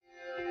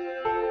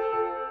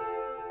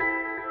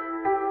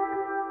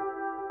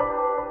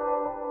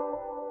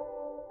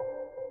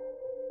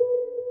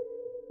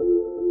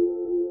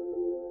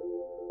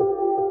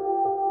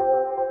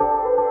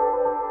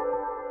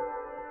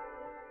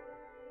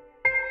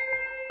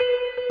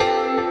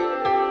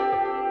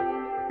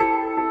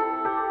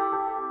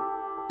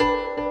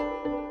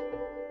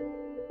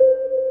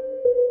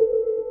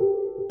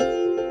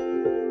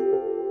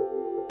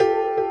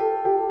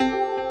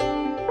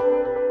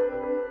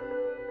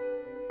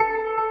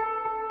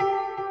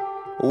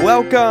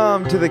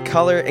Welcome to the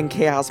Color and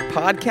Chaos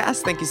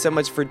podcast. Thank you so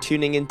much for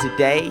tuning in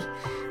today.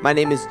 My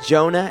name is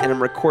Jonah, and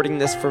I'm recording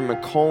this from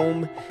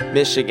Macomb,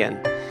 Michigan.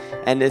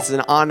 And it's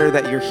an honor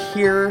that you're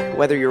here,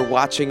 whether you're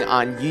watching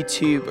on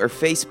YouTube or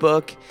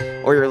Facebook,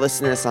 or you're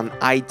listening to this on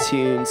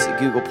iTunes,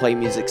 Google Play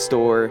Music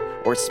Store,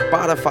 or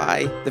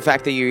Spotify. The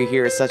fact that you're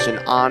here is such an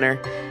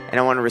honor, and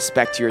I want to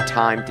respect your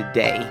time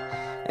today.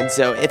 And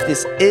so if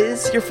this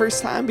is your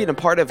first time being a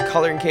part of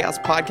Color and Chaos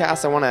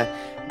podcast, I want to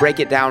break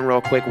it down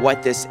real quick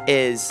what this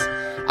is.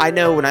 I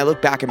know when I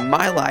look back in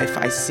my life,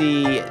 I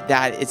see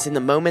that it's in the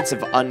moments of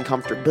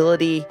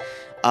uncomfortability,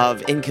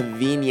 of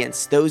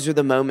inconvenience. Those are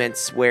the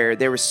moments where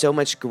there was so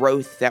much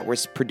growth that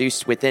was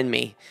produced within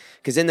me.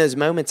 Because in those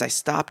moments, I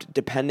stopped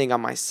depending on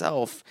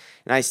myself,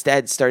 and I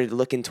instead started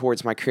looking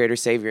towards my Creator,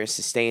 Savior, and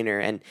Sustainer,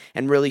 and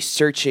really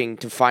searching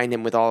to find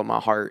Him with all of my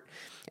heart.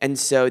 And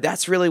so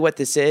that's really what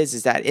this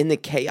is that in the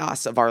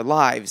chaos of our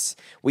lives,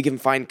 we can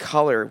find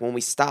color when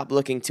we stop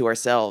looking to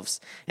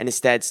ourselves and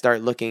instead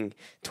start looking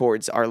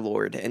towards our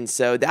Lord. And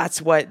so that's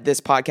what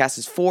this podcast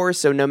is for.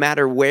 So no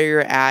matter where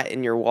you're at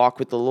in your walk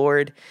with the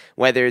Lord,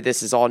 whether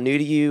this is all new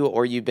to you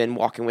or you've been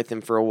walking with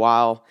Him for a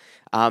while,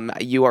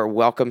 you are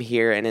welcome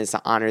here, and it's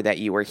an honor that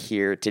you are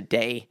here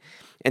today.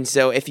 And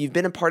so if you've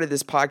been a part of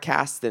this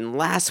podcast, then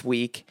last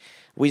week,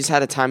 we just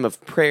had a time of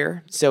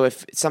prayer. So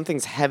if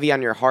something's heavy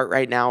on your heart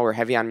right now or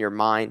heavy on your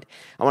mind,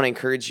 I want to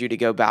encourage you to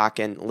go back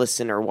and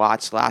listen or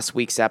watch last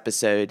week's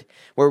episode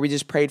where we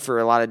just prayed for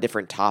a lot of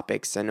different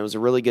topics. And it was a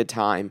really good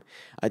time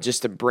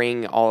just to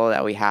bring all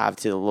that we have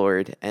to the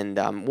Lord. And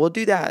we'll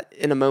do that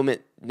in a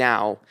moment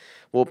now.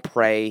 We'll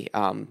pray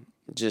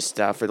just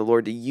for the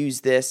Lord to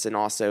use this, and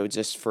also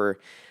just for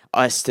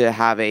us to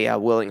have a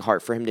willing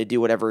heart for Him to do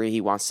whatever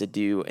He wants to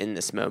do in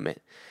this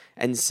moment.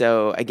 And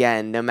so,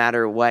 again, no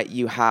matter what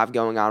you have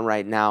going on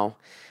right now,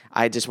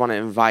 I just want to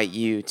invite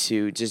you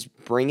to just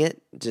bring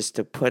it, just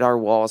to put our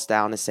walls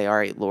down and say, all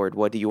right, Lord,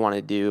 what do you want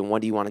to do, and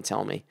what do you want to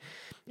tell me?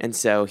 And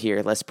so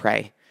here, let's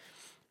pray.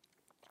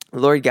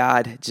 Lord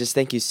God, just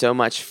thank you so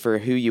much for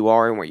who you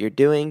are and what you're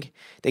doing.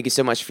 Thank you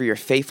so much for your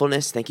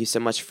faithfulness. Thank you so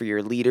much for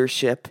your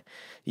leadership.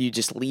 You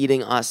just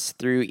leading us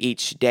through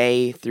each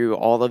day, through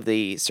all of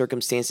the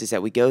circumstances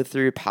that we go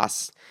through,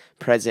 past,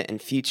 present,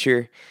 and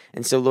future.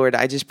 And so, Lord,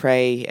 I just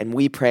pray, and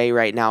we pray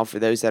right now for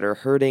those that are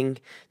hurting,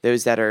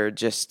 those that are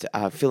just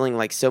feeling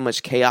like so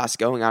much chaos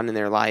going on in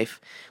their life.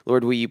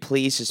 Lord, will you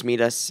please just meet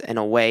us in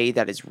a way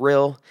that is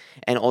real,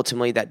 and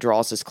ultimately that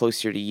draws us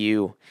closer to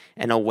you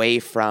and away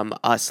from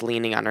us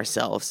leaning on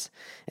ourselves.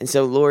 And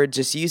so, Lord,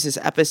 just use this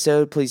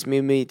episode. Please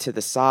move me to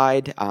the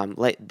side.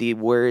 Let the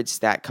words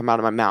that come out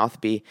of my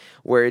mouth be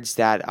words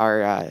that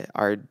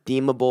are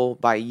deemable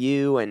by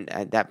you, and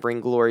that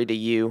bring glory to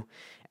you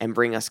and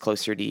bring us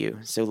closer to you.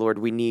 So, Lord,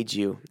 we need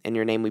you. In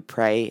your name we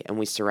pray and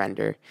we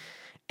surrender.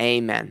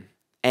 Amen.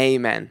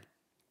 Amen.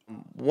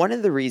 One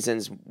of the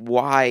reasons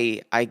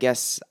why I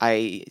guess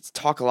I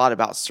talk a lot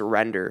about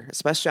surrender,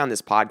 especially on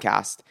this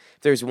podcast,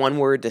 if there's one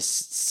word to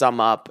sum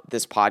up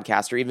this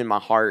podcast, or even my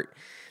heart,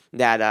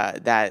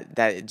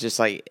 that just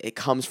like it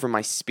comes from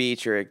my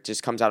speech, or it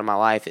just comes out of my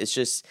life, it's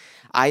just,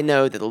 I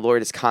know that the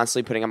Lord is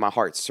constantly putting on my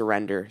heart,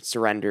 surrender,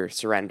 surrender,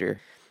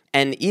 surrender.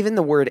 And even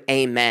the word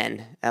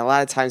amen, a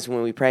lot of times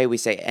when we pray, we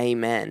say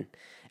amen.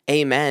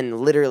 Amen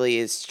literally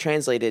is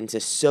translated into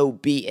so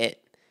be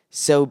it,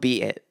 so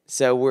be it.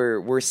 So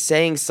we're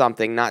saying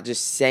something, not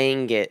just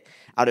saying it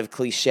out of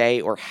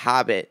cliche or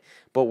habit,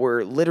 but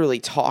we're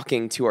literally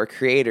talking to our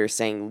Creator,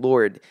 saying,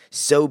 Lord,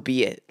 so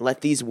be it.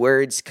 Let these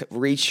words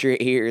reach your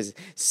ears,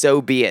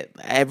 so be it.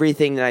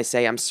 Everything that I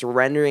say, I'm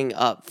surrendering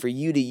up for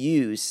you to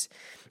use,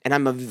 and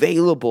I'm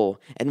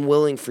available and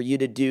willing for you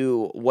to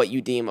do what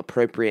you deem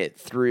appropriate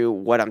through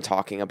what I'm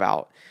talking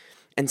about.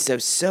 And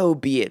so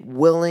be it.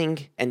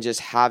 Willing and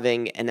just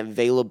having an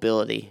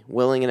availability.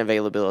 Willing and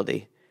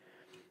availability.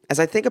 As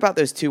I think about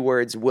those two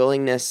words,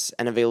 willingness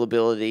and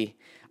availability,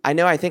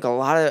 I think a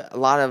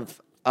lot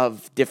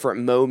of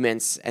different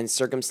moments and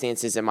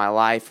circumstances in my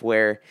life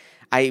where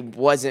I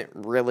wasn't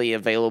really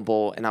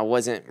available and I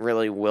wasn't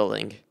really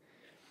willing.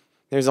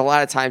 There's a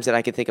lot of times that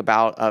I can think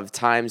about of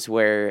times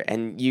where,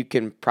 and you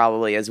can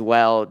probably as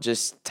well,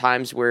 just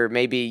times where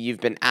maybe you've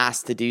been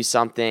asked to do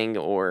something,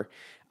 or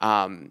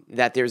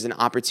that there's an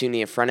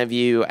opportunity in front of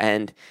you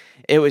and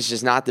it was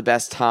just not the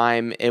best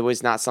time. It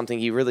was not something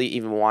you really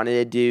even wanted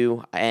to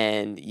do,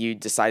 and you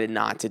decided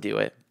not to do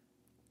it.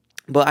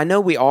 But I know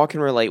we all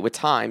can relate with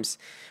times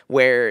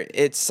where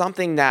it's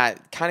something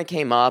that kind of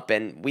came up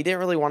and we didn't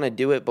really want to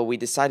do it, but we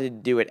decided to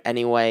do it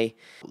anyway.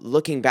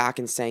 Looking back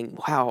and saying,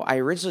 wow, I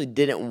originally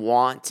didn't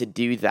want to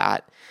do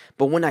that.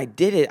 But when I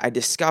did it, I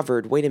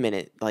discovered, wait a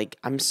minute, like,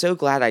 I'm so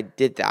glad I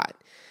did that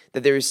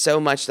there was so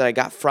much that I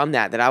got from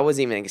that I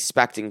wasn't even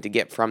expecting to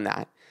get from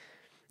that.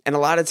 And a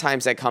lot of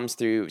times that comes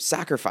through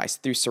sacrifice,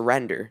 through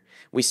surrender.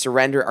 We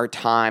surrender our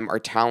time, our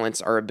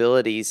talents, our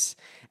abilities,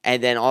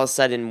 and then all of a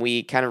sudden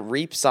we kind of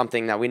reap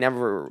something that we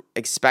never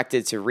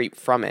expected to reap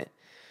from it.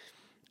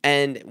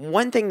 And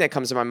one thing that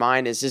comes to my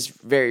mind is just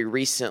very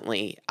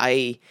recently,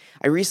 I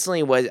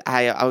recently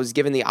was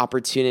given the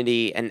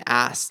opportunity and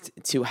asked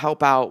to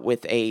help out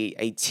with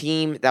a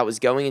team that was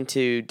going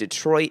into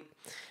Detroit,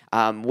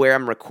 where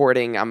I'm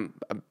recording. I'm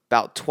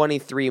about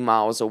 23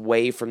 miles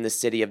away from the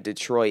city of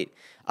Detroit,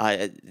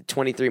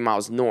 23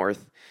 miles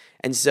north.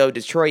 And so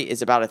Detroit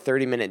is about a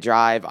 30-minute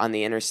drive on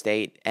the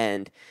interstate.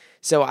 And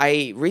so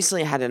I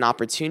recently had an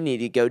opportunity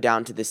to go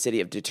down to the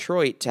city of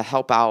Detroit to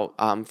help out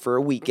for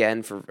a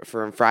weekend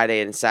for Friday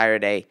and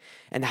Saturday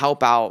and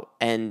help out.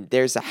 And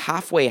there's a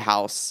halfway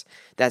house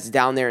that's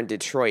down there in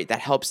Detroit that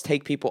helps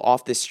take people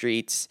off the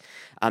streets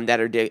that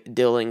are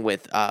dealing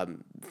with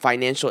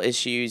financial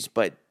issues,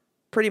 but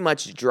pretty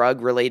much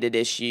drug-related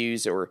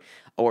issues or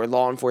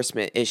law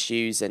enforcement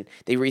issues, and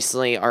they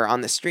recently are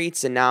on the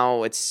streets, and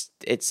now it's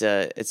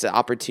an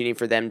opportunity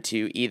for them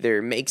to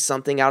either make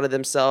something out of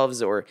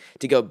themselves or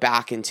to go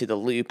back into the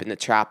loop and the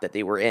trap that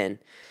they were in.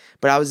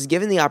 But I was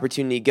given the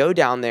opportunity to go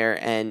down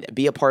there and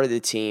be a part of the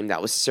team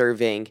that was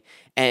serving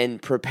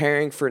and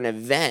preparing for an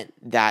event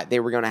that they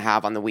were going to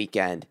have on the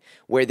weekend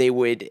where they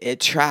would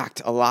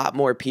attract a lot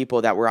more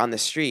people that were on the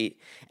street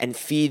and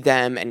feed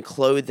them and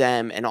clothe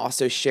them and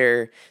also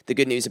share the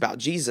good news about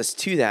Jesus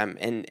to them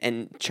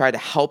and try to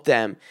help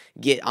them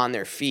get on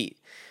their feet.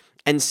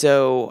 And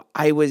so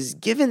I was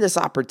given this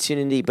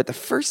opportunity, but the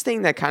first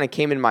thing that kind of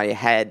came in my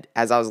head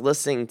as I was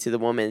listening to the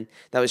woman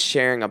that was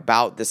sharing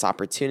about this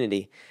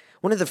opportunity,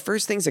 one of the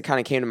first things that kind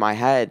of came to my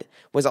head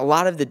was a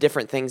lot of the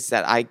different things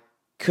that I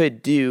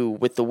could do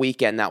with the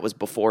weekend that was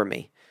before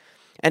me.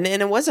 And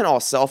it wasn't all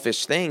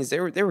selfish things.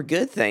 There were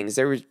good things.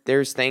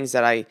 There's things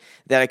that I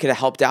could have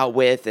helped out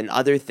with and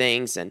other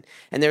things. And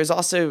there was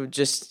also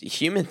just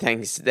human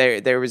things.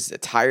 There was a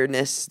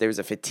tiredness. There was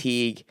a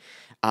fatigue.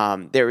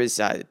 There was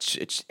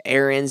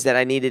errands that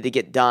I needed to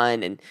get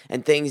done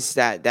and things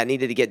that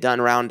needed to get done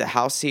around the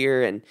house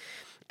here.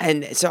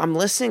 And so I'm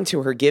listening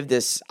to her give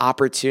this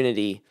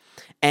opportunity.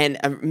 And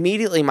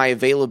immediately my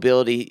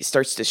availability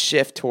starts to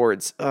shift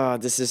towards,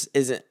 this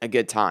isn't a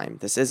good time.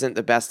 This isn't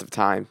the best of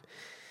time.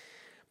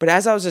 But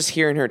as I was just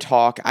hearing her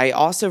talk, I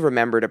also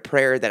remembered a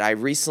prayer that I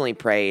recently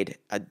prayed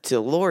to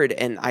the Lord.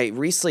 And I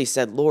recently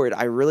said, Lord,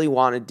 I really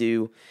want to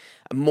do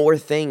more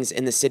things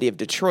in the city of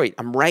Detroit.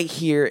 I'm right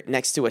here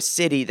next to a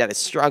city that is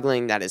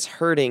struggling, that is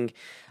hurting.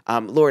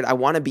 Lord, I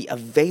want to be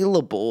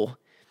available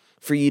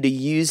for you to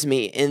use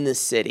me in the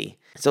city.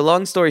 So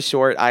long story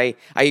short, I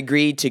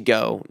agreed to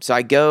go. So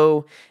I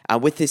go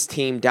with this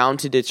team down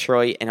to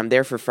Detroit, and I'm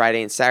there for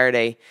Friday and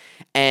Saturday.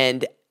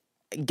 And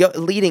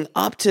leading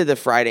up to the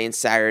Friday and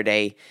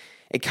Saturday,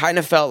 it kind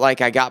of felt like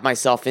I got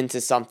myself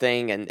into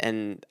something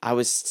and I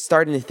was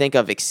starting to think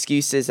of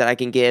excuses that I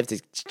can give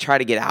to try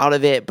to get out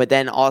of it. But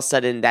then all of a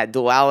sudden that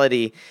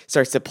duality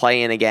starts to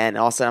play in again.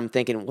 All of a sudden I'm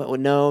thinking, well,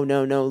 no,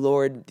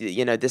 Lord,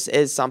 this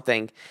is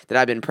something that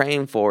I've been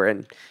praying for.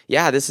 And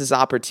yeah, this is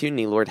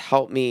opportunity. Lord,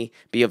 help me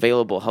be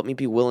available. Help me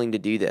be willing to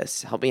do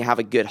this. Help me have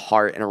a good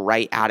heart and a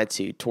right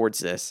attitude towards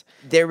this.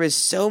 There was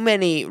so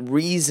many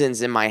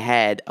reasons in my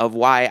head of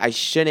why I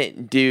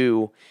shouldn't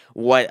do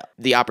what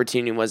the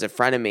opportunity was in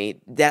front of me,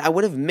 that I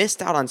would have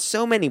missed out on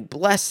so many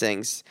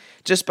blessings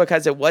just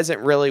because it wasn't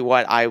really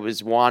what I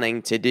was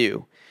wanting to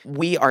do.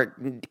 We are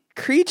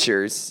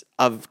creatures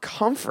of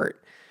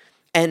comfort.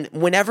 And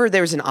whenever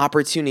there's an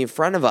opportunity in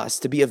front of us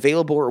to be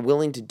available or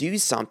willing to do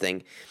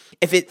something,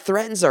 if it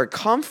threatens our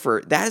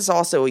comfort, that is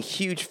also a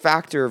huge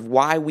factor of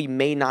why we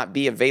may not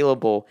be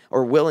available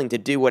or willing to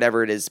do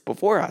whatever it is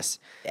before us.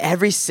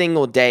 Every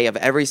single day of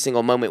every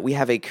single moment, we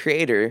have a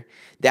creator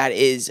that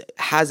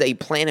has a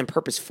plan and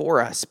purpose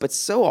for us, but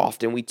so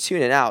often we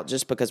tune it out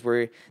just because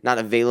we're not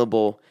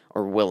available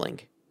or willing.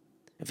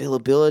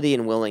 Availability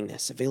and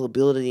willingness.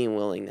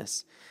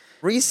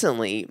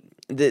 Recently,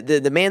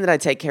 the man that I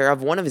take care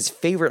of, one of his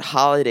favorite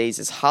holidays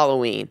is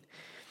Halloween.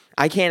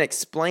 I can't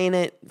explain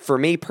it. For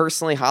me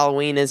personally,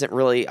 Halloween isn't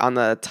really on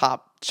the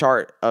top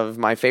chart of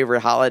my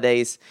favorite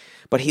holidays,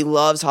 but he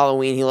loves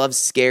Halloween. He loves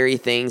scary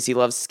things. He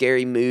loves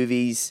scary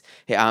movies.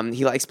 He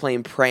likes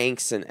playing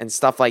pranks and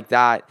stuff like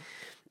that.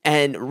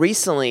 And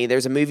recently,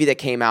 there's a movie that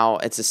came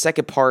out. It's the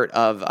second part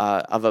of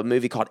a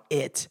movie called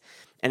It,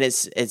 and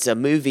it's a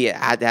movie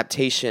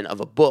adaptation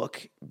of a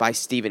book by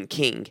Stephen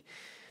King.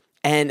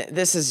 And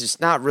this is just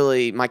not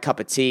really my cup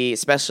of tea,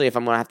 especially if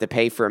I'm going to have to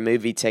pay for a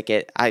movie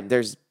ticket.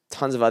 There's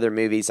tons of other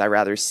movies I'd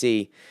rather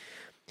see.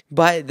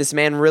 But this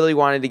man really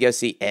wanted to go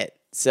see It.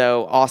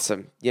 So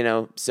awesome,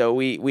 So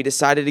we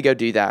decided to go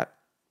do that.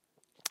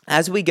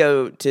 As we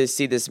go to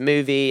see this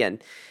movie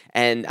and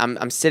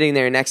I'm sitting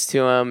there next to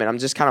him and I'm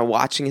just kind of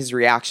watching his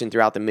reaction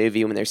throughout the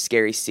movie when there's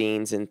scary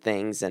scenes and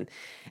things. And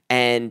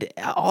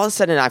all of a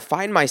sudden I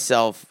find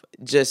myself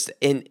just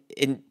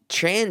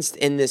entranced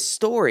in this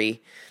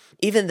story,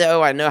 even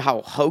though I know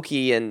how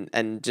hokey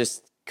and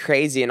just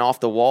crazy and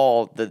off the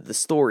wall the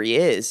story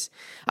is.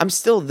 I'm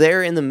still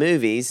there in the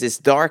movies. It's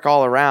dark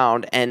all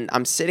around, and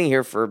I'm sitting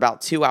here for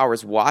about 2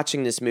 hours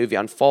watching this movie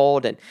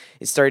unfold, and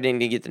it's starting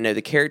to get to know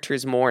the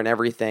characters more and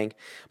everything.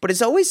 But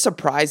it's always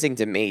surprising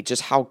to me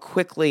just how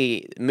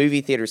quickly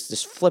movie theaters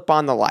just flip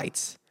on the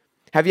lights.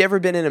 Have you ever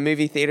been in a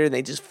movie theater and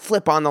they just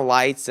flip on the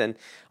lights and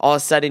all of a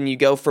sudden you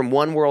go from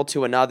one world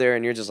to another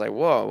and you're just like,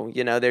 whoa,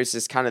 there's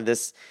this kind of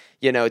this,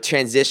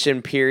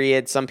 transition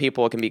period. Some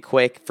people it can be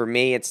quick. For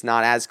me, it's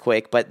not as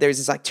quick, but there's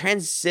this like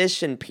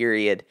transition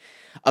period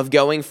of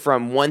going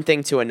from one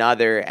thing to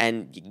another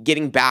and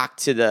getting back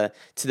to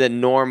the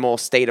normal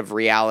state of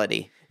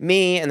reality.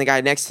 Me and the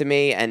guy next to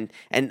me and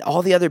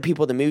all the other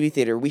people at the movie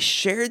theater, we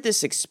shared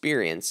this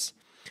experience.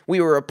 We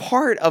were a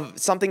part of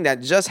something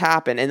that just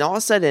happened, and all of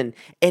a sudden,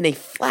 in a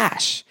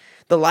flash,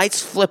 the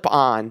lights flip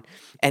on,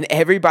 and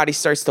everybody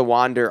starts to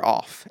wander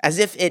off, as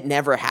if it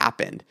never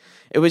happened.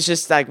 It was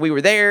just like we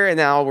were there, and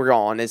now we're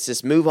gone. It's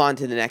just move on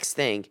to the next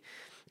thing.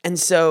 And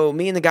so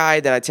me and the guy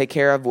that I take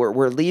care of,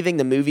 we're leaving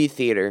the movie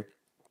theater,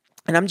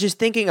 and I'm just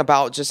thinking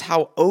about just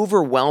how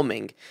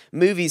overwhelming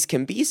movies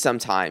can be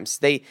sometimes.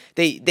 They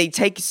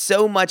take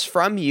so much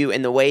from you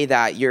in the way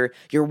that you're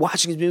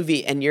watching this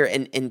movie and you're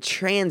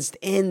entranced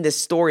in the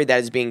story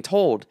that is being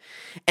told.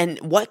 And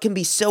what can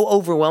be so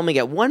overwhelming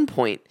at one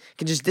point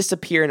can just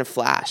disappear in a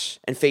flash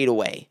and fade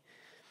away.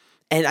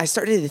 And I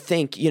started to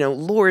think,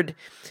 Lord,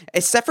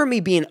 except for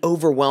me being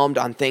overwhelmed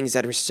on things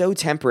that are so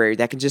temporary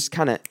that can just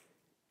kind of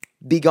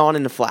be gone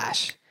in a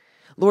flash,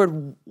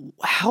 Lord,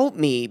 help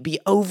me be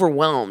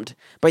overwhelmed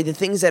by the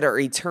things that are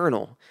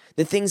eternal,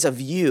 the things of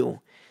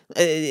you.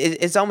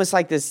 It's almost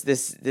like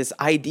this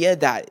idea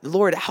that,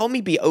 Lord, help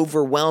me be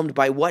overwhelmed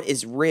by what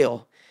is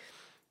real.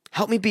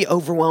 Help me be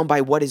overwhelmed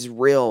by what is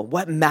real,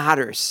 what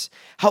matters.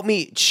 Help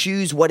me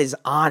choose what is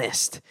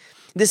honest.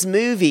 This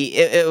movie,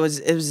 it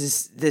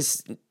was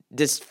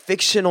this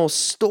fictional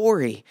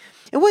story.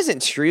 It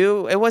wasn't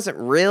true. It wasn't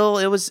real.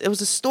 It was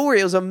a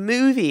story. It was a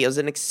movie. It was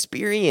an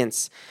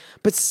experience.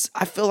 But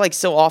I feel like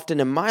so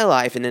often in my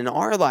life and in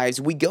our lives,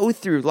 we go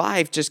through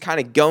life just kind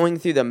of going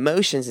through the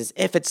motions as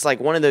if it's like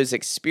one of those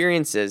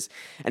experiences.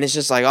 And it's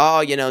just like,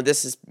 oh,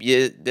 this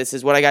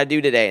is what I got to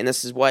do today. And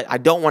this is what I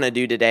don't want to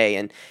do today.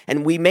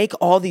 And we make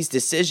all these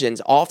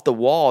decisions off the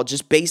wall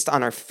just based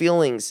on our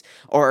feelings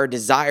or our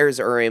desires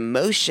or our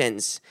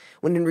emotions.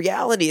 When in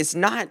reality, it's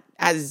not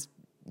as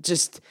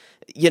just,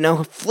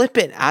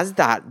 flippant as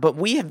that. But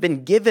we have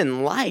been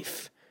given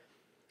life.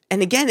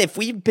 And again, if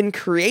we've been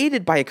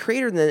created by a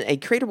creator, then a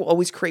creator will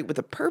always create with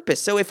a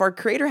purpose. So if our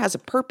creator has a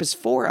purpose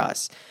for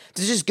us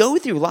to just go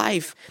through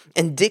life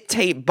and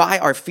dictate by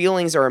our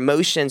feelings or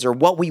emotions or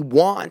what we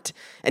want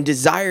and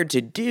desire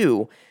to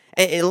do,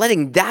 and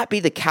letting that be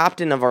the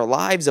captain of our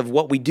lives of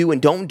what we do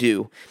and don't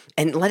do,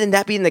 and letting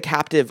that be in the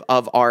captive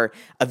of our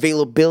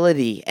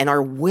availability and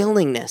our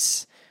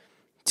willingness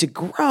to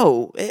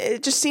grow,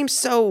 it just seems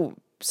so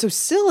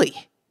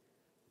silly.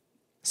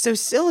 So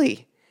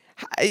silly.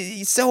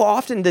 So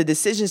often the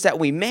decisions that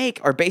we make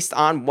are based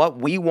on what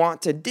we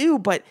want to do,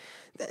 but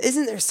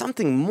isn't there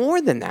something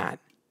more than that?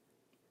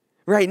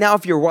 Right now,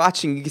 if you're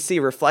watching, you can see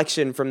a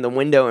reflection from the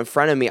window in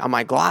front of me on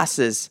my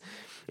glasses,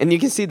 and you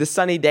can see the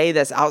sunny day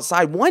that's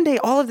outside. One day,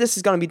 all of this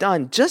is going to be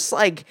done, just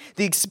like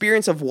the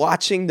experience of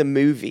watching the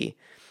movie,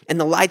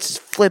 and the lights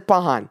flip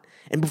on,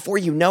 and before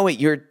you know it,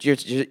 you're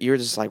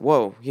just like,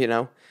 whoa,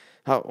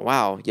 oh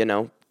wow,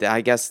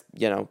 I guess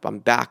I'm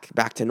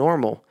back to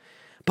normal.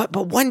 But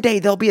one day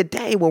there'll be a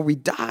day where we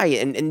die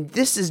and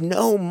this is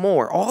no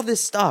more. All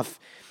this stuff,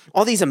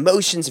 all these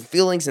emotions and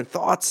feelings and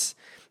thoughts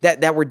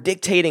that we're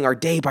dictating our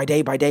day by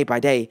day by day by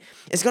day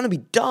is going to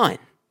be done.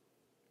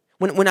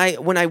 When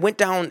I went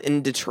down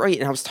in Detroit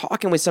and I was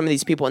talking with some of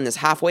these people in this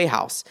halfway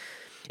house,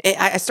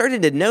 I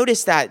started to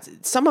notice that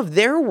some of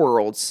their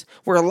worlds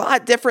were a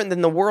lot different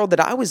than the world that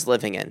I was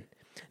living in.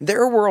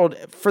 Their world,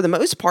 for the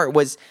most part,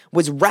 was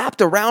wrapped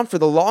around for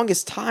the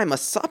longest time a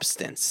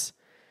substance.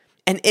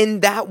 And in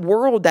that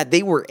world that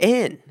they were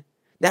in,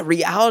 that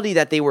reality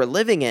that they were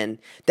living in,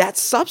 that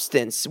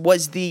substance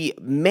was the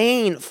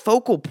main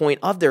focal point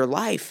of their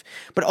life.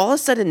 But all of a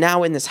sudden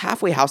now in this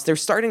halfway house, they're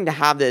starting to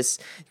have this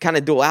kind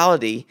of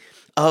duality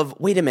of,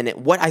 wait a minute,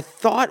 what I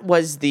thought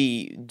was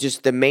the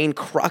main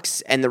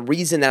crux and the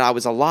reason that I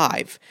was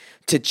alive,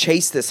 to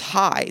chase this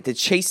high, to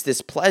chase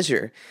this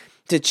pleasure,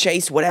 to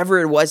chase whatever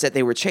it was that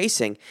they were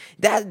chasing,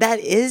 that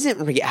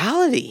isn't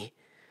reality.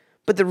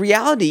 But the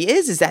reality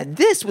is that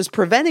this was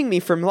preventing me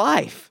from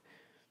life.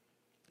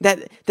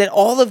 That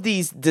all of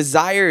these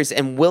desires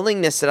and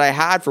willingness that I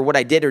had for what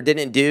I did or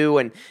didn't do,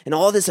 and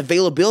all this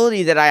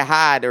availability that I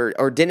had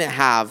or didn't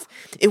have,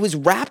 it was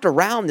wrapped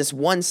around this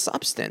one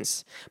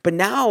substance. But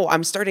now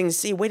I'm starting to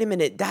see, wait a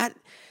minute, that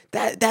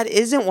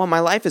isn't what my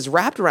life is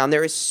wrapped around.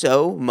 There is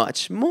so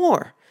much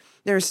more.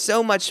 There's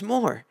so much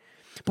more.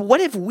 But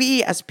what if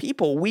we as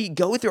people, we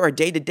go through our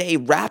day-to-day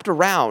wrapped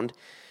around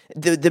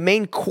the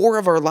main core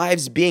of our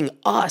lives being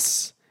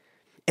us,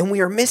 and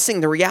we are missing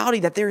the reality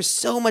that there is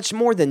so much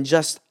more than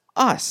just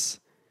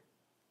us.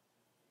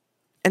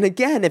 And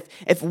again,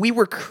 if we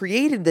were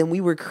created, then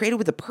we were created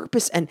with a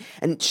purpose, and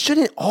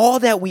shouldn't all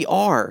that we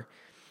are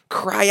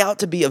cry out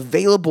to be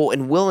available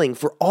and willing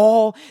for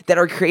all that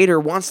our Creator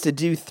wants to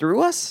do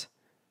through us?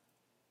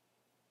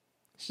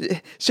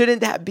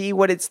 Shouldn't that be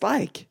what it's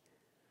like?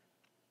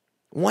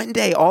 One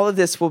day, all of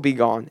this will be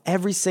gone,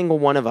 every single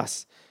one of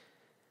us.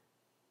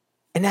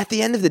 And at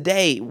the end of the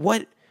day,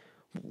 what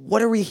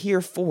are we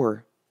here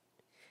for?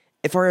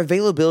 If our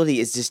availability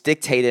is just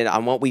dictated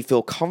on what we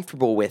feel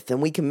comfortable with,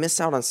 then we can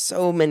miss out on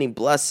so many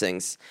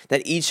blessings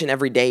that each and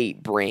every day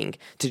bring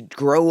to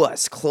grow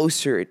us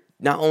closer,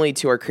 not only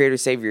to our Creator,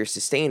 Savior,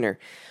 Sustainer,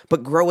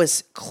 but grow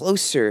us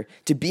closer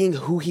to being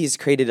who He has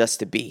created us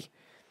to be.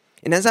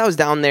 And as I was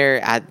down there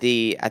at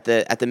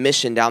the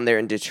mission down there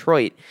in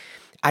Detroit,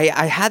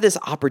 I had this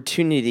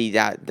opportunity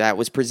that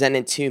was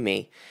presented to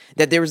me,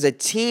 that there was a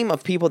team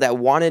of people that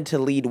wanted to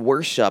lead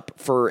worship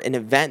for an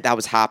event that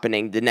was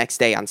happening the next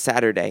day on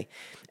Saturday.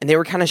 And they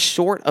were kind of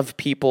short of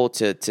people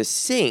to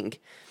sing.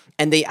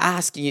 And they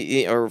asked,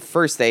 or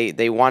first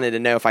they wanted to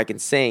know if I can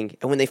sing.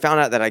 And when they found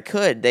out that I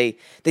could, they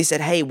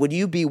said, hey, would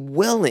you be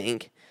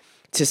willing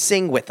to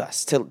sing with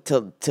us,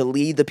 to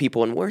lead the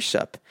people in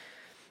worship?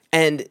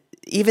 And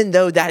even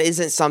though that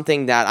isn't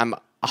something that I'm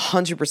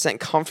 100%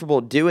 comfortable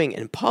doing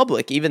in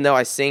public, even though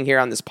I sing here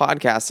on this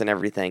podcast and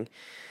everything,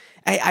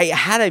 I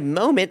had a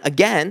moment,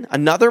 again,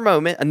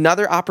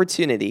 another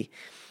opportunity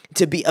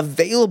to be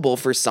available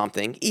for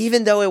something,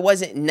 even though it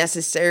wasn't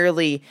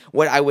necessarily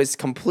what I was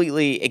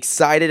completely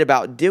excited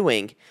about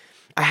doing.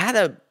 I had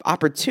an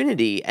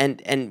opportunity,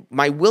 and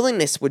my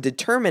willingness would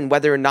determine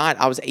whether or not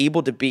I was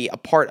able to be a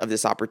part of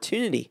this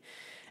opportunity.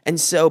 And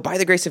so by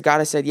the grace of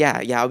God, I said,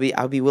 yeah,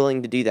 I'll be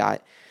willing to do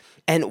that.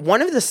 And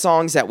one of the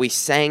songs that we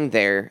sang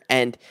there,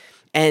 and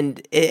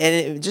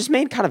it just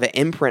made kind of an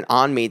imprint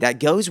on me that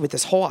goes with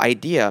this whole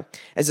idea,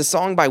 is a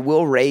song by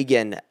Will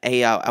Reagan,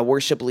 a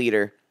worship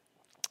leader,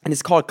 and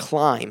it's called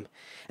 "Climb."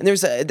 And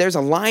there's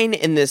a line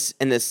in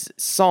this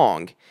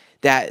song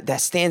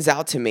that stands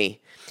out to me.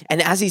 And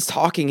as he's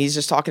talking, he's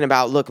just talking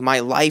about, look,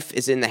 my life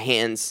is in the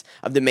hands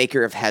of the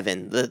maker of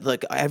heaven.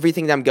 Look,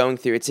 everything that I'm going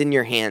through, it's in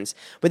your hands.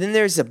 But then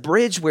there's a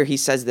bridge where he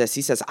says this.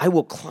 He says, I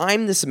will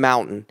climb this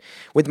mountain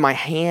with my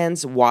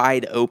hands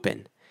wide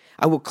open.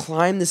 I will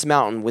climb this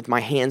mountain with my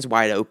hands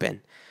wide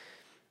open.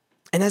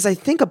 And as I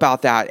think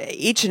about that,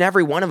 each and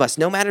every one of us,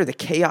 no matter the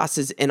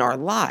chaoses in our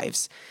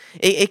lives,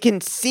 it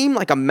can seem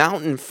like a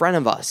mountain in front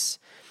of us.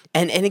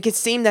 And it can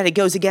seem that it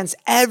goes against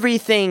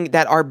everything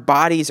that our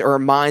bodies or our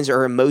minds or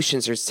our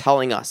emotions are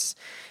telling us.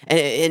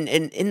 And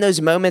in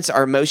those moments,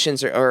 our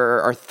emotions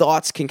or our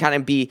thoughts can kind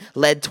of be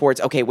led towards,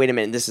 okay, wait a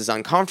minute, this is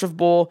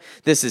uncomfortable,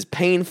 this is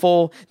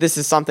painful, this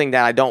is something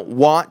that I don't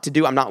want to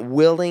do, I'm not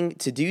willing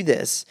to do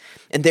this.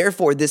 And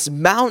therefore, this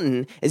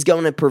mountain is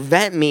going to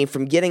prevent me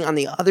from getting on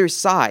the other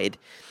side.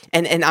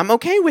 And I'm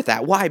okay with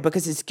that. Why?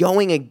 Because it's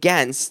going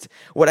against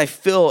what I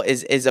feel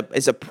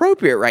is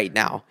appropriate right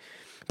now.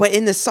 But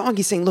in this song,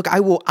 he's saying, look, I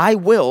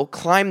will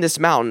climb this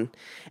mountain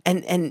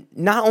and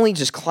not only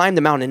just climb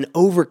the mountain and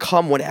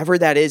overcome whatever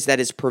that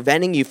is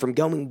preventing you from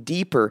going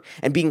deeper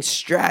and being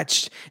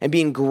stretched and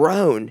being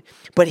grown,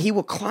 but he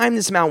will climb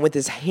this mountain with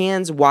his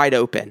hands wide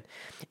open.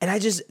 And I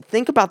just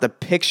think about the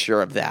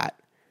picture of that.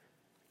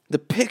 The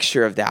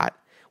picture of that.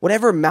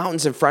 Whatever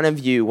mountain's in front of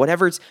you,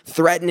 whatever's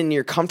threatening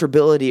your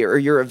comfortability or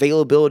your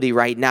availability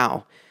right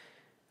now,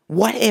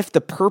 what if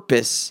the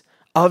purpose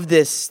of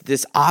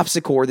this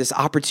obstacle or this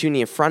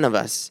opportunity in front of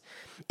us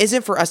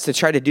isn't for us to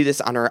try to do this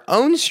on our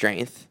own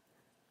strength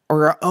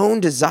or our own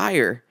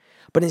desire,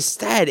 but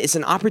instead it's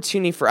an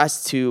opportunity for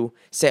us to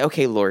say,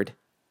 okay, Lord,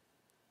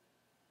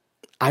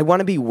 I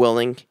want to be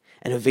willing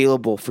and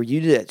available for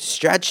you to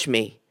stretch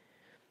me.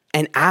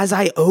 And as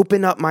I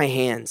open up my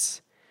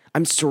hands,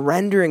 I'm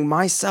surrendering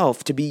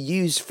myself to be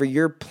used for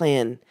your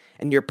plan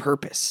and your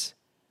purpose.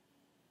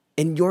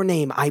 In your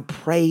name, I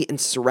pray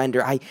and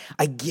surrender.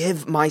 I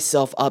give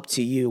myself up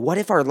to you. What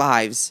if our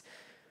lives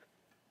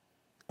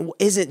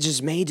isn't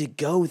just made to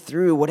go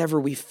through whatever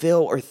we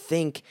feel or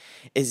think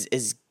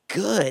is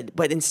good,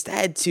 but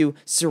instead to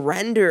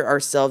surrender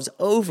ourselves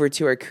over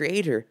to our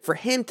Creator for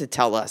Him to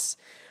tell us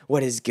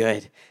what is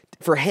good,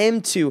 for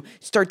Him to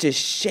start to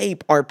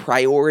shape our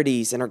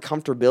priorities and our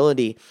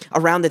comfortability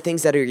around the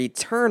things that are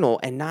eternal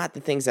and not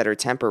the things that are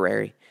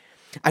temporary.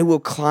 I will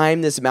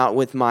climb this mountain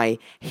with my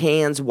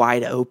hands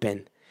wide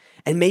open.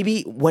 And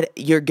maybe what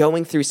you're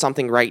going through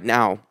something right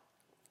now,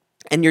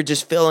 and you're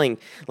just feeling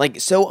like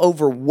so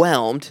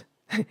overwhelmed,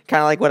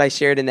 kind of like what I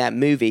shared in that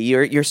movie.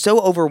 You're so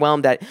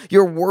overwhelmed that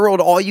your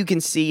world, all you can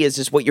see is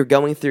just what you're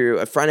going through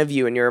in front of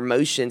you and your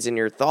emotions and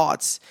your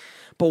thoughts.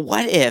 But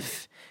what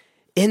if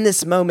in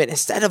this moment,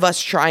 instead of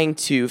us trying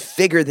to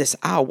figure this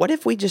out, what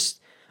if we just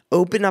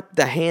open up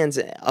the hands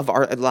of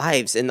our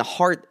lives and the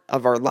heart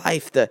of our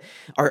life,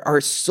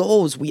 our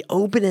souls, we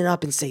open it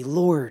up and say,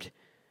 Lord,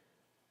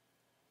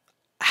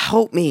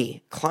 help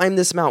me climb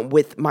this mountain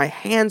with my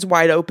hands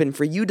wide open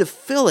for you to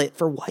fill it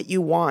for what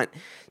you want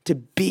to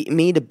be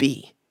me to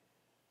be.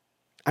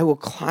 I will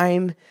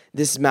climb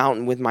this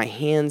mountain with my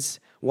hands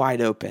wide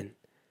open.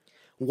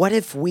 What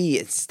if we,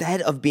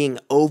 instead of being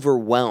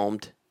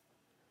overwhelmed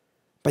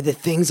by the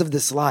things of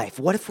this life,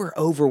 what if we're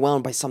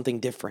overwhelmed by something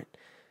different?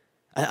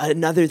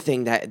 Another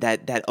thing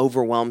that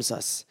overwhelms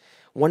us.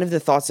 One of the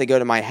thoughts that go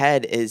to my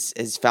head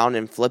is found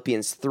in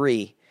Philippians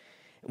 3.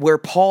 where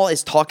Paul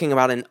is talking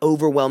about an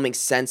overwhelming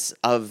sense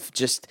of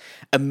just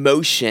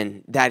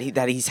emotion that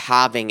he's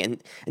having.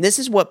 And this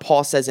is what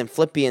Paul says in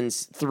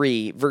Philippians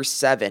 3, verse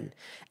 7.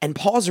 And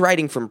Paul's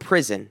writing from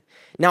prison.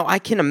 Now, I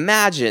can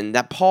imagine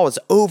that Paul is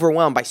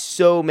overwhelmed by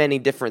so many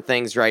different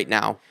things right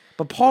now.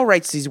 But Paul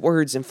writes these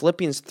words in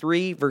Philippians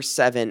 3, verse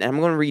 7, and I'm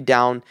going to read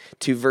down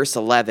to verse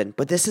 11.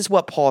 But this is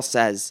what Paul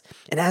says.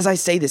 And as I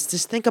say this,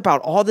 just think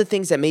about all the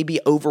things that may be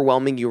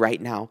overwhelming you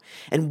right now.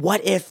 And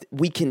what if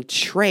we can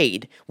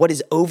trade what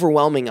is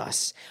overwhelming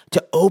us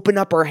to open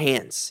up our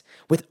hands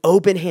with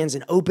open hands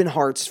and open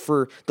hearts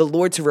for the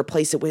Lord to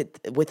replace it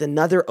with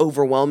another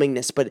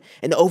overwhelmingness, but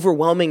an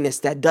overwhelmingness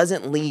that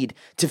doesn't lead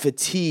to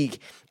fatigue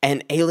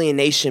and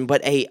alienation,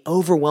 but a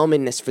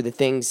overwhelmingness for the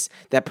things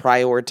that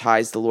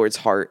prioritize the Lord's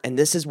heart. And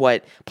this is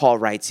what Paul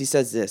writes. He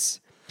says this,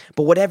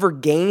 "But whatever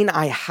gain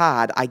I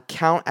had, I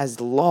count as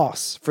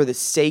loss for the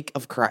sake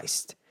of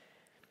Christ.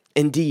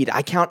 Indeed,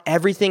 I count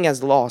everything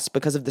as loss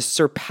because of the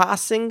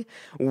surpassing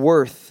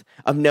worth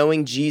of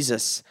knowing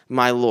Jesus,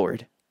 my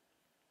Lord.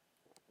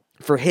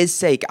 For his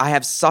sake, I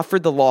have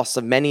suffered the loss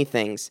of many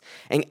things,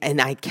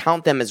 and I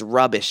count them as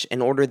rubbish in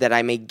order that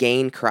I may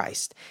gain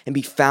Christ and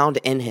be found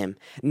in him,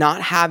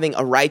 not having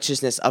a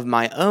righteousness of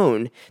my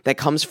own that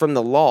comes from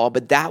the law,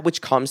 but that which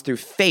comes through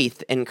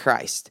faith in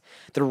Christ,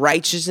 the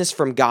righteousness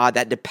from God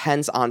that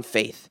depends on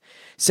faith.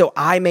 So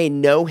I may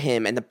know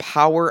him and the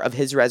power of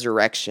his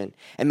resurrection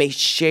and may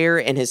share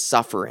in his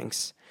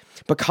sufferings,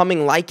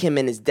 becoming like him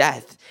in his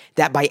death,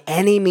 that by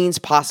any means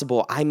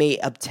possible I may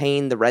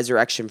obtain the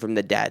resurrection from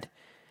the dead."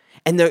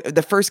 And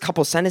the first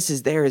couple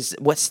sentences there is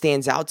what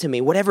stands out to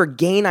me. Whatever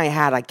gain I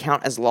had, I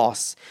count as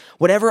loss.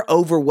 Whatever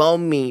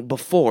overwhelmed me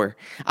before,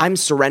 I'm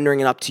surrendering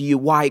it up to you.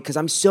 Why? Because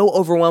I'm so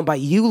overwhelmed by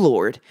you,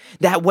 Lord,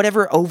 that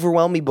whatever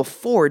overwhelmed me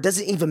before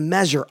doesn't even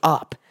measure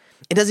up.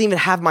 It doesn't even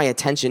have my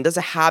attention. It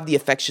doesn't have the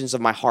affections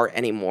of my heart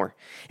anymore.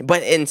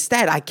 But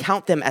instead, I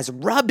count them as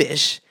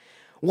rubbish.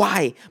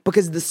 Why?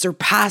 Because the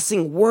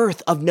surpassing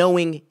worth of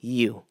knowing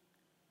you.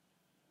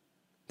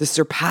 The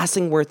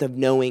surpassing worth of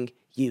knowing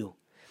you.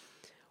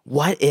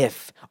 What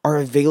if our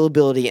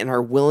availability and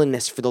our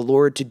willingness for the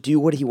Lord to do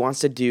what he wants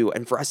to do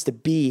and for us to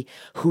be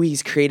who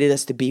he's created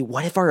us to be,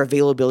 what if our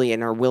availability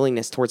and our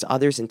willingness towards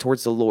others and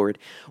towards the Lord,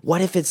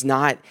 what if it's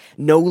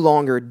no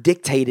longer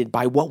dictated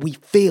by what we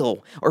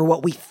feel or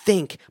what we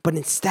think, but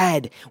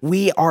instead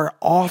we are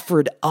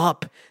offered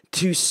up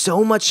to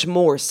so much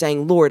more,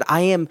 saying, Lord, I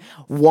am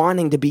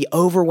wanting to be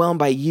overwhelmed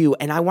by you,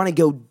 and I want to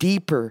go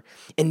deeper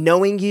in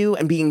knowing you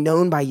and being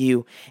known by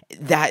you,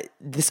 that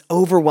this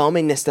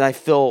overwhelmingness that I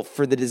feel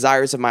for the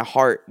desires of my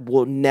heart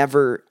will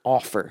never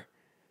offer.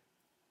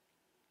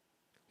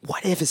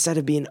 What if instead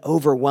of being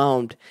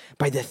overwhelmed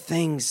by the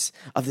things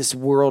of this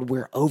world,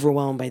 we're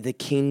overwhelmed by the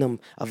kingdom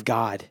of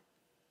God?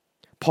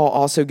 Paul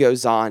also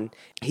goes on.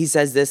 He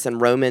says this in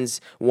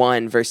Romans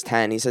 1, verse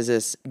 10. He says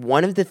this,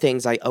 "One of the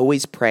things I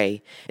always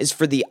pray is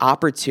for the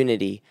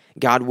opportunity,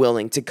 God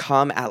willing, to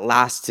come at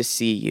last to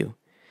see you.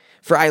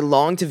 For I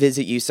long to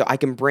visit you so I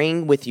can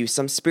bring with you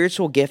some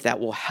spiritual gift that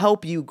will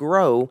help you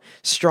grow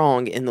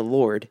strong in the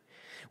Lord.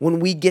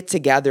 When we get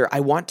together, I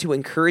want to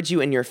encourage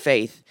you in your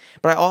faith,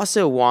 but I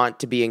also want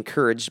to be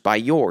encouraged by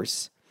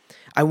yours.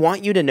 I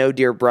want you to know,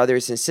 dear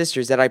brothers and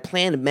sisters, that I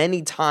planned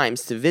many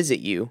times to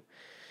visit you,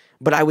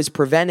 but I was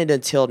prevented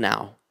until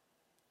now.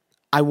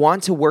 I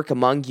want to work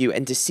among you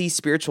and to see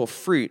spiritual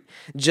fruit,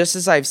 just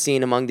as I've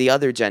seen among the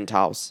other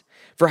Gentiles.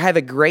 For I have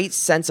a great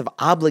sense of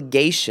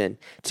obligation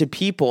to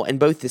people in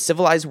both the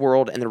civilized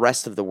world and the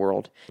rest of the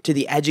world, to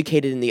the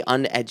educated and the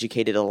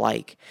uneducated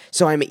alike.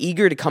 So I'm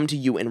eager to come to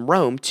you in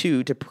Rome,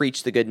 too, to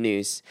preach the good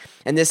news."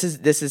 And this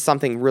is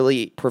something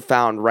really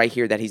profound right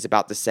here that he's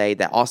about to say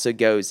that also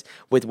goes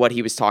with what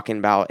he was talking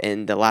about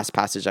in the last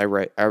passage I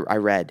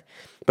read.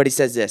 But he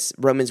says this,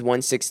 Romans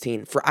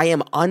 1:16, "For I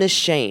am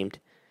unashamed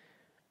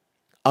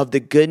of the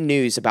good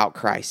news about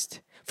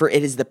Christ, for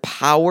it is the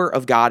power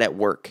of God at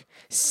work,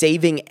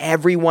 saving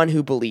everyone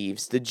who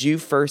believes, the Jew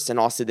first and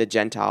also the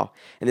Gentile."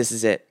 And this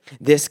is it.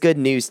 This good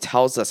news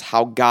tells us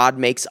how God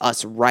makes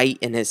us right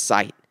in his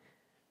sight.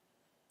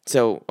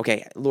 So,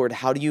 okay, Lord,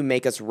 how do you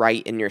make us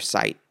right in your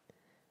sight?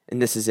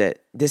 And this is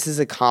it. This is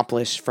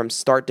accomplished from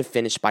start to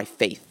finish by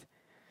faith.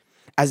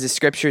 As the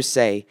scriptures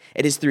say,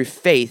 it is through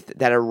faith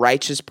that a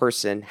righteous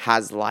person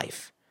has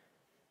life.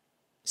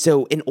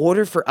 So in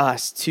order for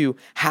us to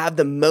have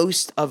the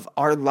most of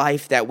our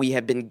life that we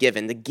have been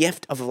given, the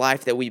gift of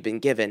life that we've been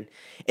given,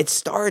 it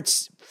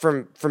starts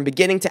from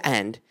beginning to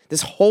end.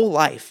 This whole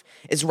life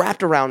is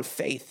wrapped around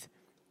faith.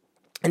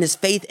 And is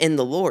faith in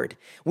the Lord.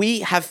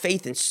 We have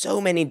faith in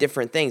so many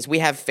different things. We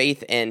have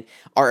faith in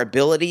our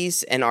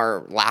abilities and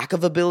our lack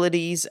of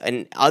abilities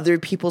and other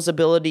people's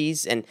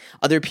abilities and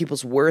other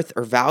people's worth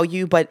or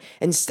value. But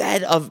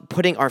instead of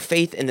putting our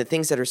faith in the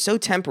things that are so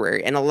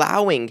temporary and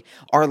allowing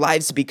our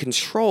lives to be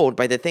controlled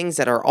by the things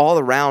that are all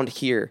around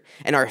here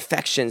and our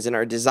affections and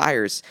our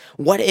desires,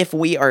 what if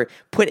we are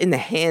put in the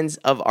hands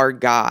of our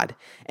God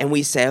and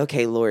we say,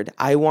 okay, Lord,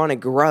 I want to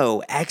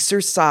grow,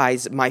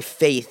 exercise my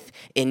faith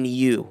in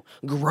you.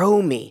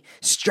 Grow me,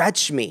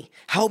 stretch me.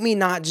 Help me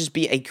not just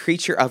be a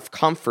creature of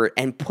comfort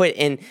and put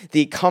in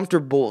the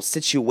comfortable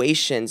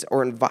situations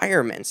or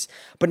environments,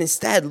 but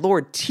instead,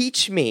 Lord,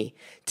 teach me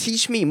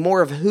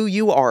more of who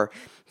you are.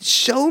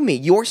 Show me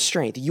your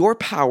strength, your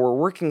power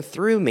working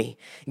through me.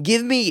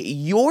 Give me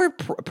your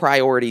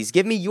priorities.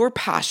 Give me your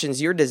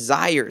passions, your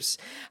desires.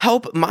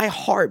 Help my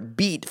heart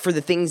beat for the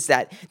things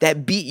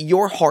that beat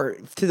your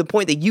heart to the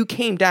point that you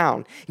came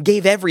down,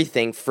 gave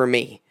everything for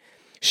me.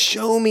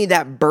 Show me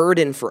that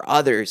burden for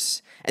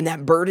others and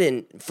that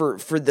burden for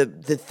the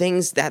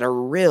things that are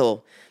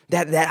real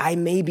that I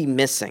may be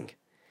missing.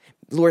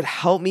 Lord,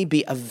 help me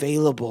be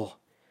available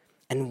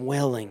and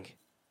willing,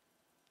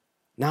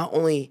 not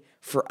only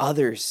for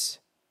others,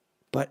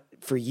 but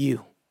for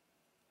you.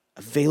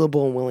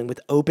 Available and willing with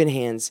open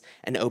hands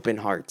and open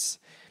hearts.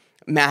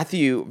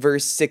 Matthew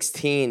verse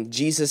 16,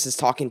 Jesus is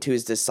talking to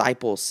his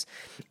disciples,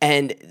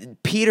 and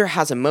Peter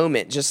has a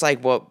moment, just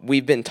like what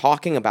we've been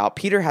talking about.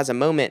 Peter has a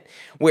moment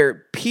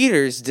where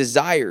Peter's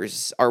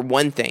desires are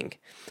one thing,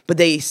 but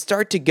they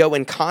start to go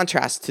in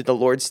contrast to the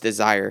Lord's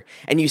desire,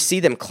 and you see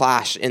them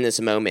clash in this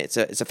moment.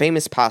 It's a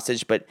famous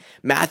passage, but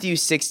Matthew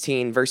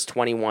 16, verse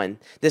 21,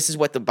 this is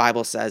what the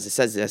Bible says. It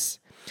says this: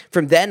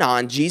 "From then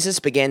on, Jesus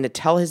began to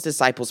tell his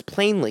disciples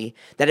plainly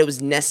that it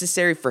was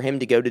necessary for him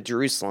to go to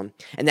Jerusalem,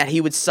 and that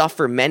he would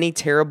suffer many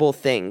terrible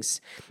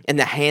things in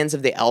the hands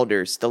of the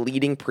elders, the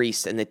leading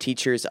priests, and the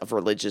teachers of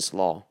religious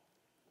law."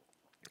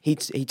 He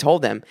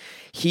told them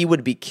he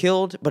would be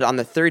killed, but on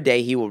the third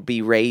day he would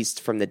be raised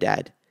from the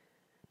dead.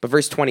 But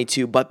verse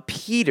 22, "But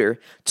Peter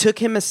took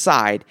him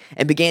aside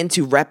and began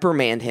to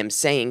reprimand him,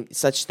 saying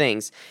such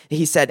things.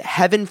 He said,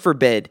 'Heaven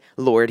forbid,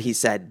 Lord,' he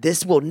said,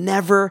 'this will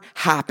never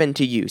happen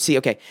to you.'" See,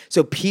 okay,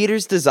 so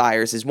Peter's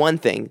desires is one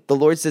thing. The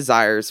Lord's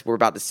desires we're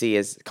about to see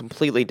is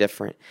completely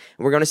different.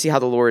 And we're going to see how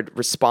the Lord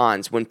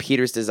responds when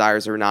Peter's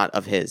desires are not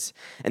of his.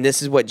 And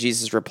this is what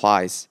Jesus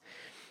replies.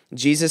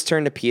 Jesus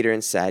turned to Peter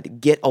and said,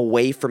 "Get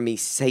away from me,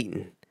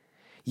 Satan.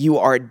 You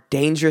are a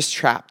dangerous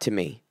trap to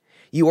me.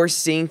 You are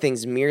seeing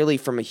things merely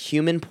from a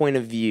human point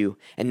of view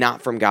and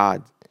not from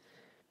God."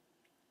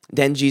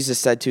 Then Jesus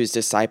said to his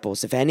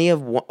disciples, "If any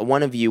of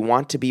one of you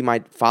want to be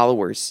my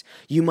followers,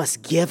 you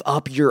must give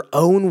up your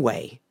own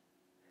way.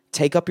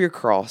 Take up your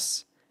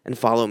cross and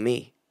follow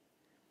me.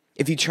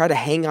 If you try to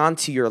hang on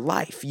to your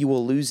life, you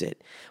will lose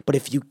it. But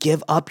if you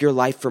give up your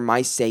life for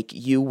my sake,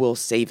 you will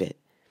save it.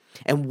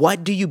 And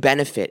what do you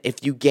benefit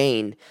if you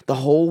gain the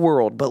whole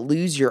world but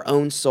lose your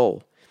own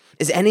soul?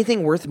 Is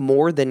anything worth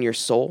more than your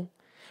soul?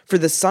 For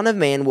the Son of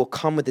Man will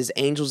come with his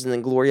angels in the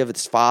glory of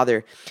his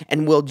Father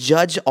and will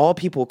judge all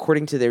people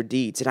according to their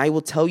deeds. And I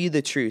will tell you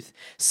the truth.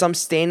 Some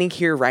standing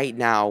here right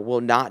now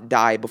will not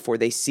die before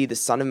they see the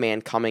Son of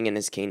Man coming in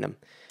his kingdom."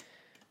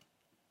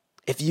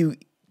 If you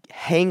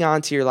hang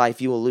on to your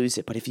life, you will lose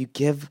it. But if you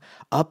give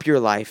up your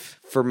life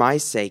for my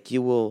sake,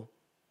 you will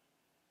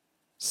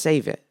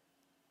save it.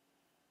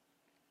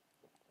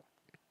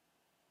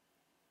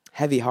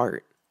 Heavy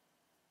heart.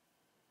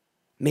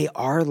 May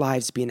our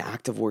lives be an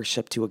act of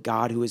worship to a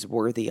God who is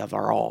worthy of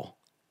our all.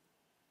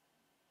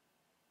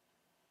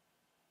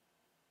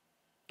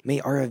 May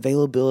our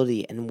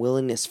availability and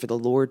willingness for the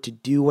Lord to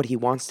do what he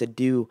wants to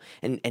do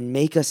and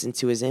make us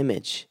into his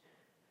image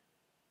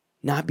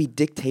not be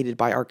dictated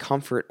by our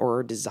comfort or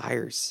our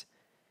desires.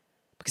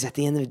 Because at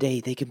the end of the day,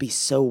 they can be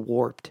so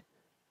warped.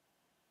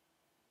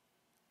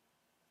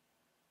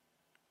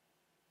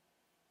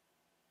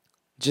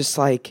 Just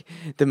like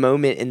the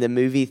moment in the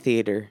movie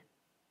theater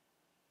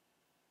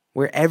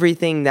where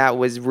everything that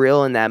was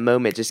real in that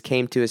moment just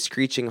came to a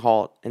screeching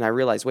halt. And I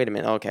realized, wait a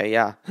minute, okay,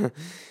 yeah.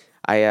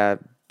 I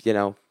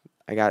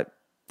got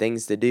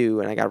things to do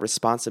and I got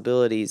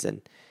responsibilities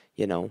and,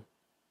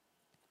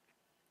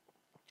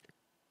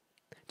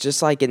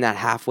 just like in that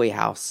halfway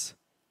house,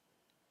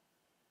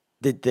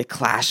 the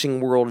clashing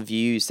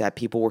worldviews that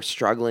people were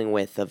struggling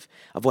with of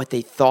what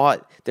they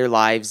thought their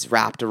lives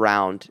wrapped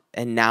around.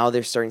 And now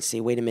they're starting to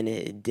say, wait a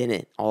minute, it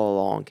didn't all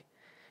along.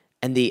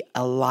 And the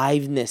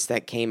aliveness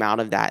that came out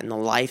of that and the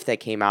life that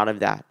came out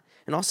of that,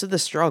 and also the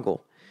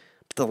struggle,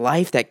 but the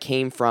life that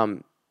came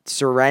from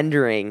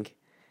surrendering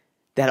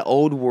that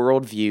old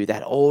worldview,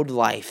 that old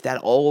life,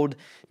 that old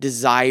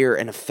desire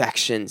and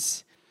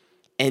affections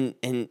in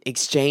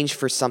exchange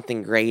for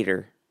something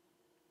greater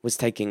was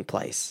taking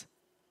place.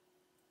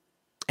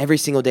 Every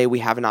single day we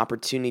have an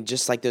opportunity,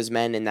 just like those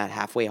men in that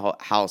halfway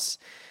house,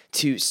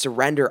 to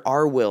surrender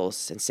our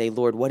wills and say,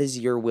 Lord, what is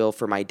your will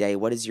for my day?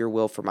 What is your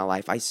will for my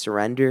life? I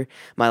surrender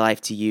my life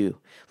to you.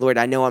 Lord,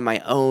 I know on my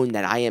own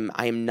that I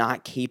am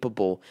not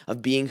capable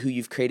of being who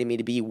you've created me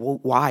to be.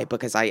 Why?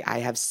 Because I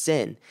have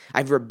sin. I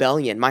have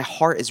rebellion. My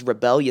heart is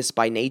rebellious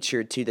by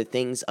nature to the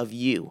things of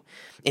you.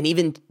 And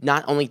even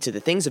not only to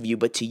the things of you,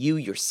 but to you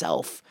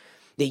yourself.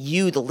 that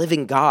you, the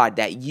living God,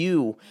 that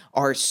you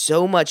are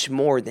so much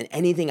more than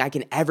anything I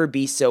can ever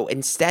be. So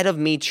instead of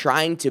me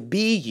trying to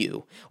be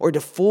you or to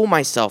fool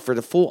myself or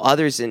to fool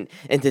others and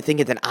to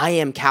thinking that I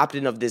am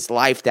captain of this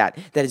life that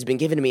has been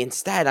given to me,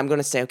 instead, I'm going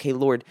to say, okay,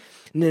 Lord,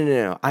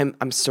 no.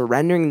 I'm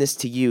surrendering this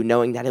to you,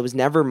 knowing that it was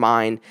never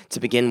mine to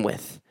begin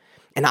with.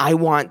 And I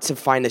want to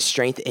find a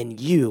strength in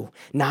you,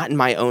 not in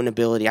my own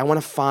ability. I want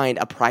to find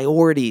a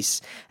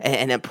priorities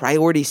and a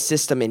priority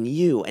system in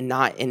you and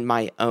not in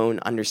my own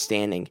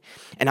understanding.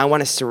 And I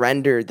want to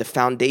surrender the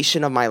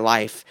foundation of my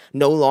life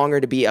no longer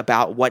to be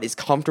about what is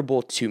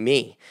comfortable to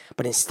me,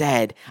 but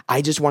instead,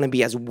 I just want to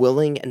be as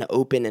willing and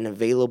open and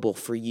available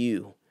for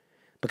you.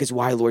 Because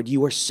why, Lord?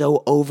 You are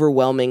so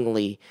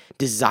overwhelmingly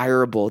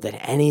desirable than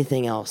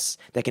anything else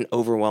that can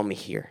overwhelm me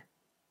here.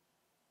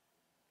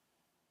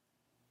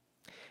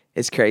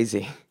 It's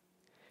crazy.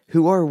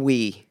 Who are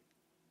we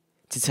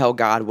to tell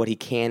God what he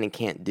can and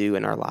can't do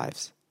in our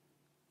lives?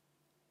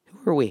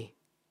 Who are we?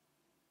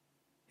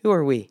 Who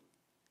are we?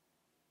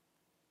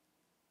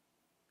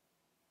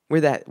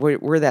 We're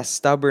that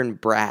stubborn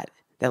brat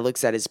that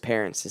looks at his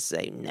parents and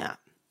say, nah,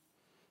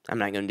 I'm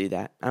not going to do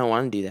that. I don't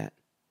want to do that.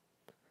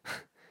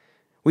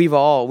 We've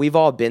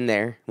all been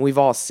there. We've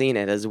all seen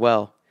it as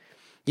well.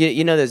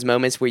 You know those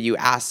moments where you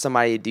ask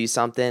somebody to do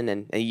something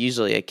and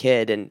usually a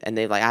kid and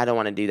they're like, I don't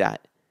want to do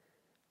that.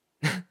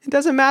 It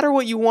doesn't matter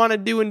what you want to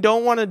do and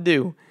don't want to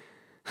do.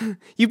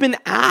 You've been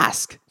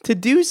asked to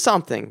do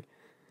something.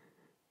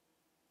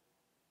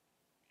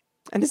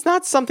 And it's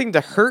not something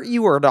to hurt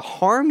you or to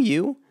harm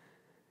you.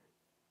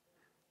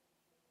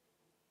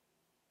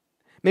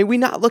 May we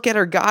not look at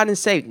our God and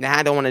say, nah,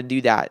 I don't want to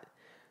do that.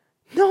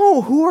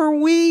 No, who are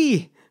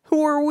we?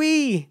 Who are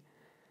we?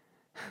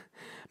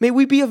 May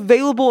we be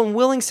available and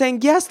willing, saying,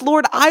 yes,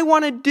 Lord, I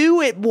want to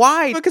do it.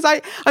 Why? Because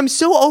I'm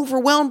so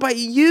overwhelmed by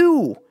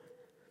you.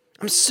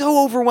 I'm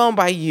so overwhelmed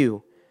by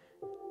you.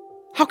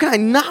 How can I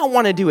not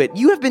want to do it?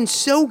 You have been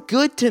so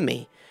good to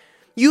me.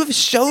 You have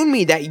shown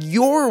me that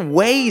your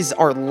ways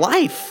are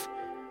life.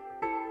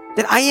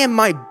 That I am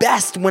my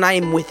best when I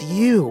am with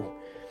you.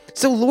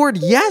 So Lord,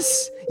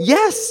 yes,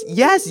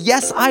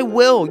 I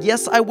will.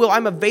 Yes, I will.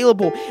 I'm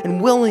available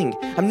and willing.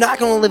 I'm not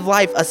going to live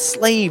life a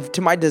slave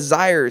to my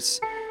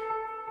desires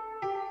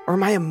or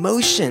my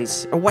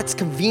emotions or what's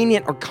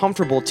convenient or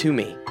comfortable to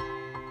me.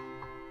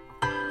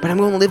 But I'm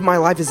going to live my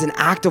life as an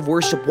act of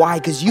worship. Why?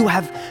 Because you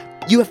have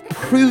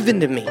proven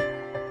to me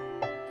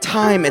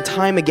time and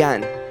time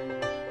again.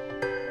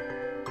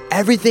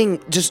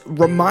 Everything just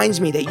reminds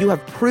me that you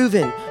have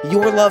proven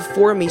your love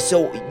for me.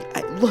 So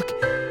look,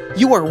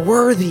 you are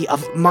worthy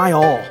of my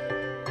all.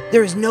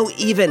 There is no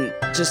reason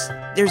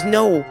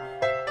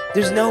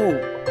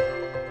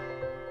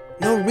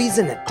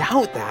to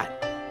doubt that.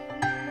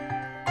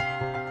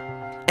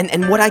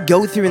 And what I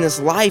go through in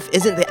this life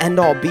isn't the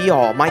end-all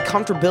be-all. My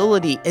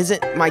comfortability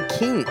isn't my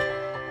king.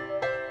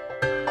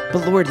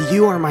 But Lord,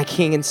 you are my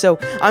king. And so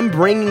I'm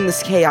bringing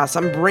this chaos.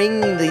 I'm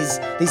bringing these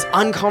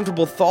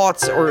uncomfortable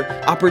thoughts or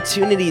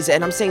opportunities.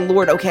 And I'm saying,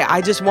 Lord, okay,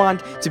 I just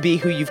want to be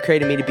who you've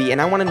created me to be.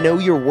 And I want to know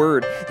your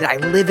word, that I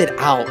live it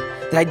out.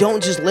 That I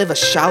don't just live a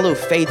shallow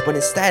faith, but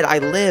instead I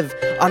live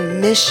on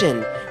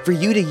mission for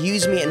you to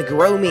use me and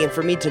grow me and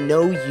for me to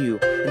know you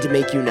and to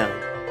make you known.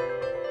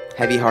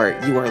 Heavy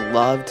heart, you are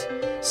loved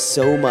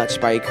so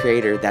much by a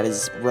creator that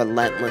is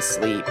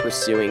relentlessly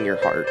pursuing your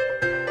heart,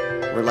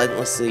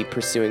 relentlessly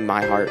pursuing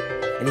my heart.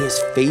 And he is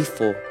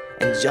faithful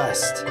and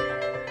just.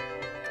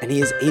 And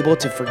he is able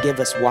to forgive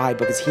us. Why?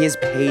 Because he has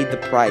paid the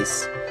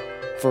price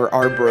for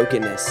our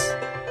brokenness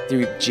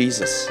through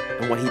Jesus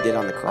and what he did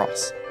on the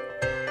cross.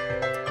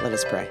 Let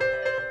us pray.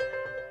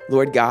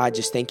 Lord God,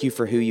 just thank you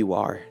for who you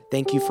are.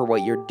 Thank you for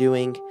what you're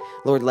doing.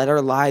 Lord, let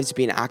our lives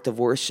be an act of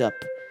worship.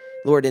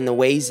 Lord, in the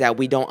ways that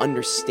we don't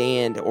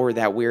understand or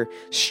that we're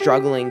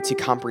struggling to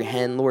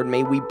comprehend, Lord,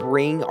 may we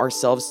bring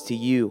ourselves to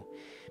you.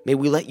 May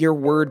we let your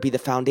word be the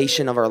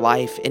foundation of our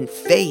life in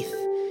faith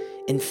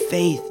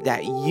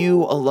that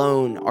you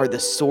alone are the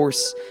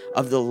source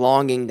of the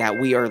longing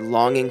that we are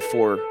longing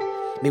for.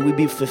 May we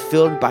be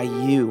fulfilled by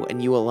you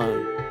and you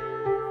alone.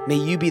 May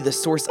you be the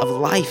source of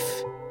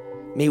life.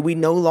 May we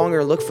no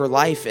longer look for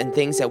life in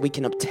things that we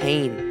can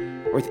obtain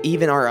with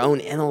even our own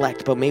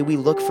intellect, but may we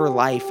look for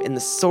life in the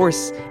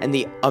source and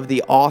of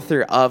the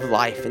author of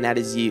life, and that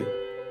is you.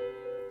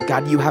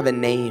 God, you have a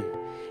name,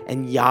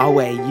 and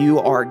Yahweh, you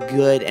are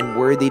good and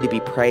worthy to be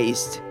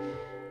praised.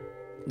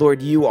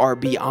 Lord, you are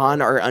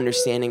beyond our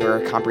understanding or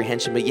our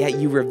comprehension, but yet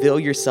you reveal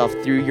yourself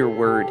through your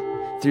word,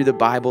 through the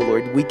Bible,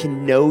 Lord. We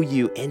can know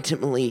you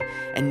intimately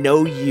and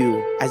know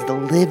you as the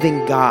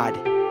living God.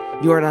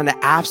 You are not an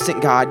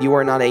absent God. You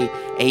are not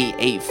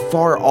a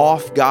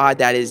far-off God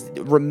that is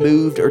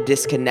removed or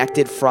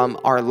disconnected from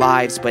our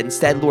lives. But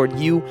instead, Lord,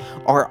 you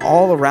are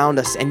all around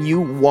us, and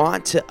you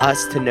want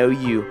us to know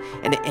you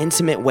in an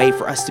intimate way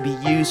for us to be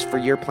used for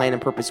your plan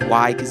and purpose.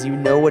 Why? Because you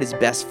know what is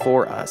best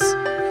for us.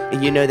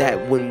 And you know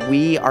that when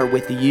we are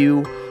with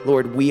you,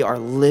 Lord, we are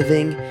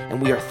living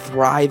and we are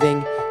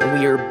thriving and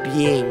we are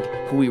being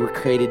who we were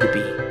created to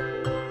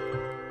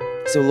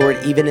be. So Lord,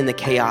 even in the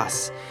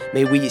chaos,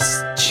 may we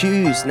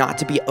choose not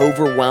to be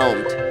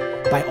overwhelmed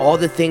by all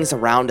the things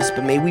around us,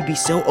 but may we be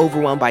so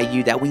overwhelmed by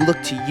you that we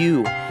look to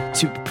you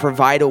to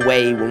provide a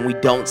way when we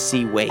don't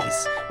see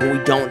ways, when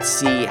we don't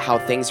see how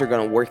things are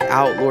going to work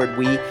out. Lord,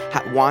 we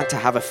want to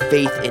have a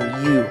faith in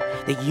you,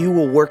 that you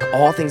will work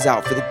all things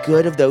out for the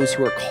good of those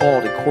who are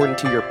called according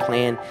to your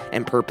plan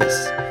and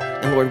purpose.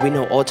 And Lord, we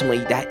know ultimately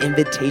that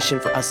invitation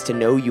for us to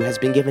know you has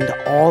been given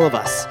to all of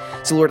us.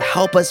 So Lord,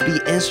 help us be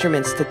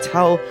instruments to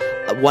tell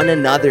one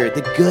another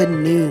the good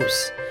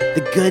news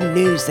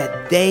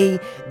that they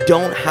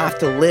don't have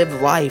to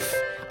live life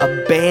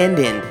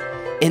abandoned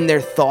in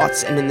their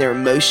thoughts and in their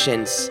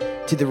emotions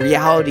to the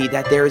reality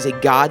that there is a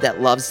God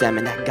that loves them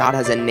and that God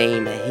has a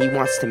name and he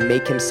wants to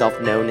make himself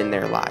known in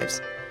their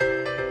lives.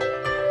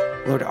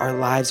 Lord, our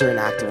lives are an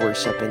act of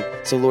worship, and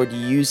so Lord,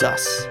 use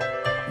us,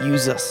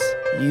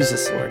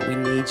 Lord. We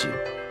need you.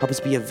 Help us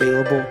be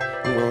available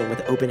and willing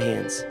with open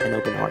hands and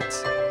open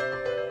hearts.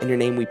 In your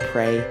name we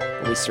pray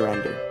and we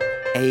surrender.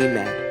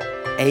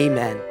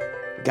 Amen.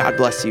 God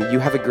bless you. You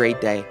have a great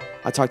day.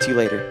 I'll talk to you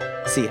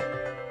later. See ya.